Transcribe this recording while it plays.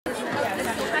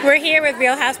We're here with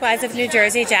Real Housewives of New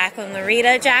Jersey, Jacqueline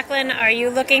Laurita. Jacqueline, are you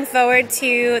looking forward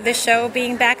to the show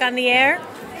being back on the air?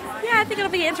 Yeah, I think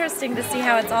it'll be interesting to see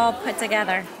how it's all put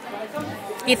together.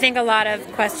 You think a lot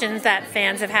of questions that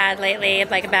fans have had lately,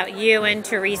 like about you and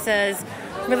Teresa's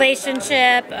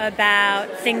relationship, about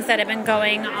things that have been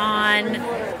going on,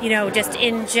 you know, just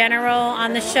in general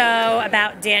on the show,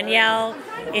 about Danielle.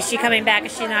 Is she coming back?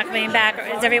 Is she not coming back?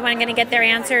 Is everyone going to get their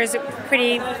answers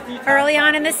pretty early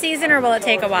on in the season, or will it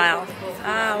take a while?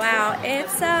 Oh, wow. It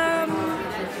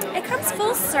comes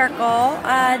full circle.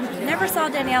 Never saw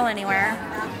Danielle anywhere.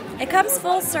 It comes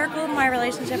full circle, my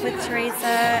relationship with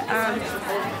Teresa.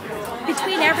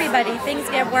 Between everybody, things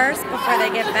get worse before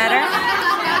they get better.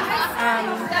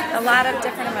 A lot of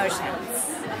different emotions.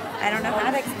 I don't know how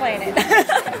to explain it.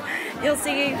 You'll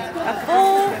see a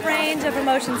full range of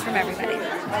emotions from everybody.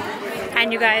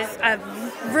 And you guys,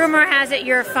 rumor has it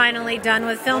you're finally done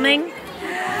with filming?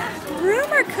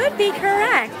 Rumor could be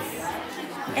correct.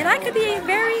 And I could be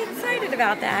very excited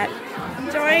about that.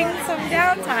 Enjoying some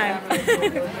downtime.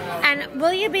 And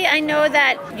will you be, I know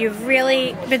that you've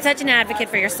really been such an advocate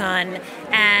for your son,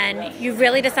 and you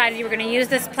really decided you were going to use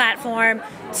this platform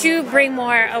to bring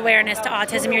more awareness to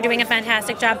autism. You're doing a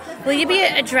fantastic job. Will you be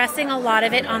addressing a lot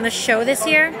of it on the show this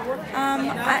year?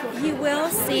 You will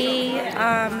see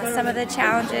some of the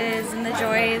challenges and the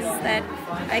joys that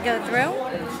I go through,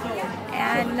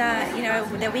 and you know,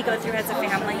 that we go through as a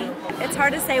family. It's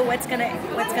hard to say what's gonna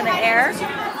air.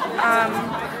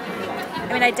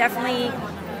 I mean,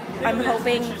 I'm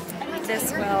hoping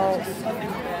this will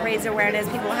raise awareness.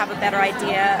 People will have a better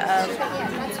idea of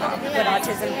what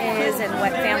autism is and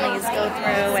what families go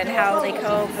through and how they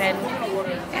cope, and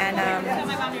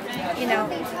you know,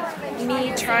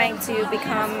 me trying to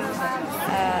become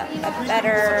a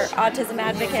better autism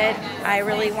advocate. I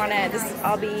really want to.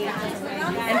 I'll be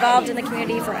involved in the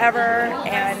community forever,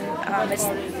 and it's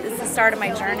the start of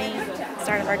my journey.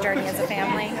 Start of our journey as a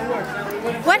family.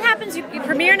 What happens, your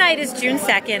premiere night is June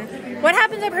 2nd. What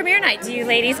happens at premiere night? Do you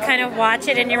ladies kind of watch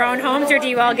it in your own homes, or do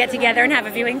you all get together and have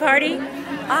a viewing party?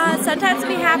 Sometimes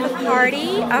we have a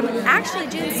party. Actually,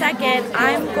 June 2nd,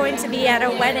 I'm going to be at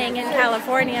a wedding in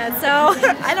California, so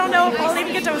I don't know if I'll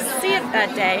even get to see it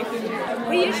that day.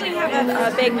 We usually have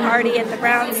a big party at the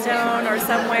Brownstone or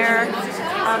somewhere.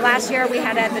 Last year we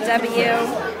had it at the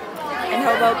W in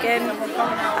Hoboken.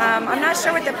 I'm not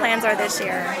sure what the plans are this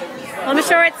year. Well, I'm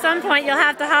sure at some point you'll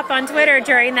have to hop on Twitter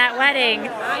during that wedding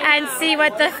and see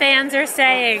what the fans are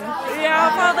saying. Yeah,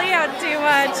 I'll probably have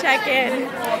to check in.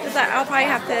 I'll probably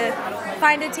have to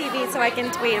find a TV so I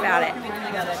can tweet about it.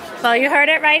 Well, you heard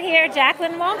it right here.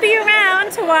 Jacqueline won't be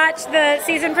around to watch the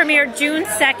season premiere June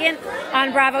 2nd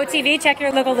on Bravo TV. Check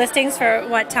your local listings for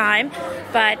what time.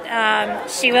 But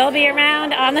she will be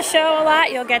around on the show a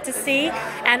lot. You'll get to see.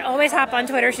 And always hop on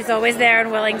Twitter. She's always there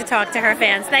and willing to talk to her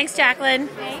fans. Thanks, Jacqueline.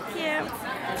 Thank you.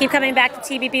 Keep coming back to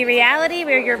TBB Reality.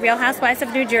 We're your Real Housewives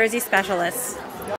of New Jersey specialists.